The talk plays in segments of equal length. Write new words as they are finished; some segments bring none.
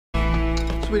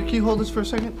Wait, can you hold this for a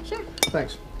second? Sure.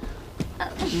 Thanks.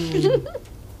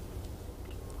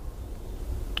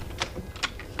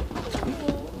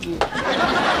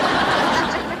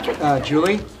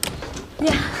 Julie?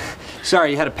 Yeah.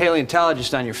 Sorry, you had a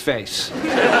paleontologist on your face.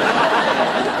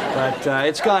 But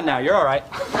it's gone now. You're all right.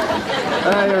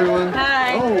 Hi, everyone.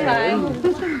 Hi. Hi.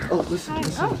 Hi. Oh, listen.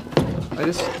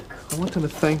 I wanted to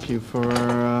thank you for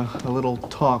a little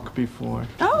talk before.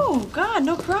 Oh, God,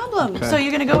 no problem. Okay. So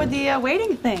you're going to go with the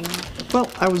waiting thing? Well,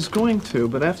 I was going to,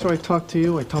 but after I talked to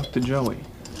you, I talked to Joey.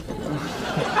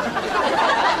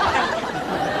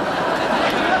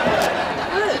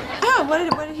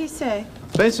 What did he say?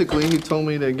 Basically, he told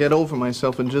me to get over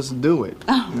myself and just do it.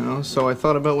 Oh. You know, so I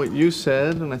thought about what you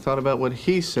said, and I thought about what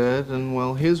he said, and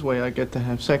well, his way I get to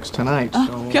have sex tonight. Oh,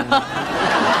 so. God.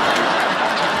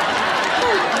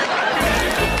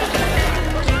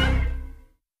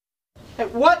 Hey,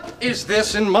 what is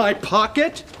this in my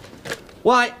pocket?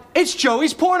 Why, it's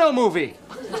Joey's porno movie.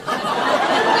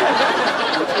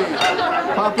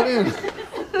 Pop it in.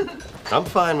 I'm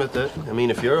fine with it. I mean,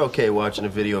 if you're okay watching a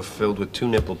video filled with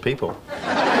two-nippled people.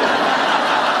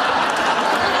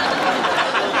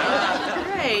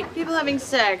 Great. People having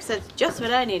sex. That's just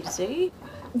what I need to see.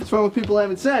 What's wrong with people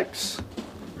having sex?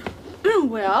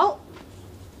 Well,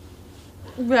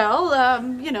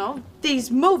 you know, these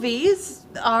movies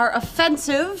are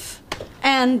offensive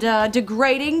and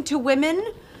degrading to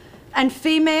women and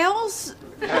females.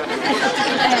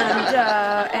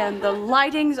 And the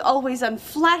lighting's always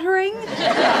unflattering.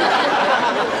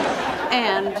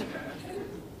 And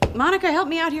Monica, help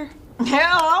me out here.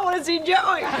 Hell, I want to see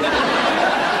Joey.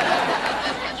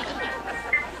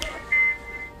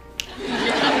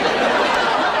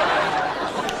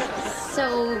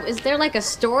 So, is there like a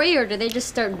story, or do they just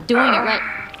start doing it right?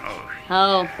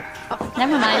 Oh,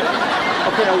 never mind.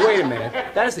 Okay, now wait a minute.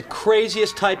 That is the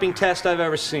craziest typing test I've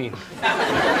ever seen.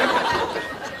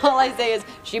 All I say is,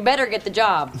 she better get the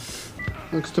job.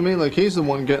 Looks to me like he's the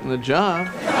one getting the job.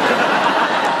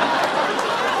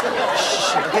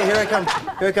 Shh, okay, here I come.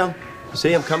 Here I come.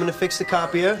 See, I'm coming to fix the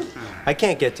copier. I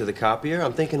can't get to the copier.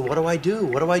 I'm thinking, what do I do?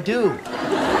 What do I do?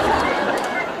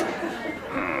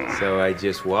 So I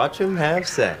just watch them have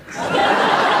sex.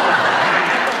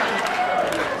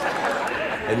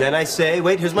 And then I say,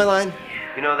 wait, here's my line.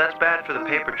 You know, that's bad for the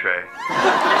paper tray.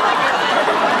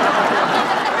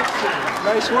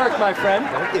 Nice work, my friend.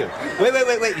 Thank you.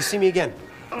 Wait. You see me again.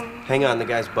 Hang on, the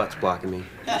guy's butt's blocking me.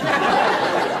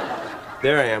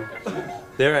 There I am.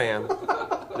 There I am.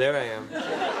 There I am.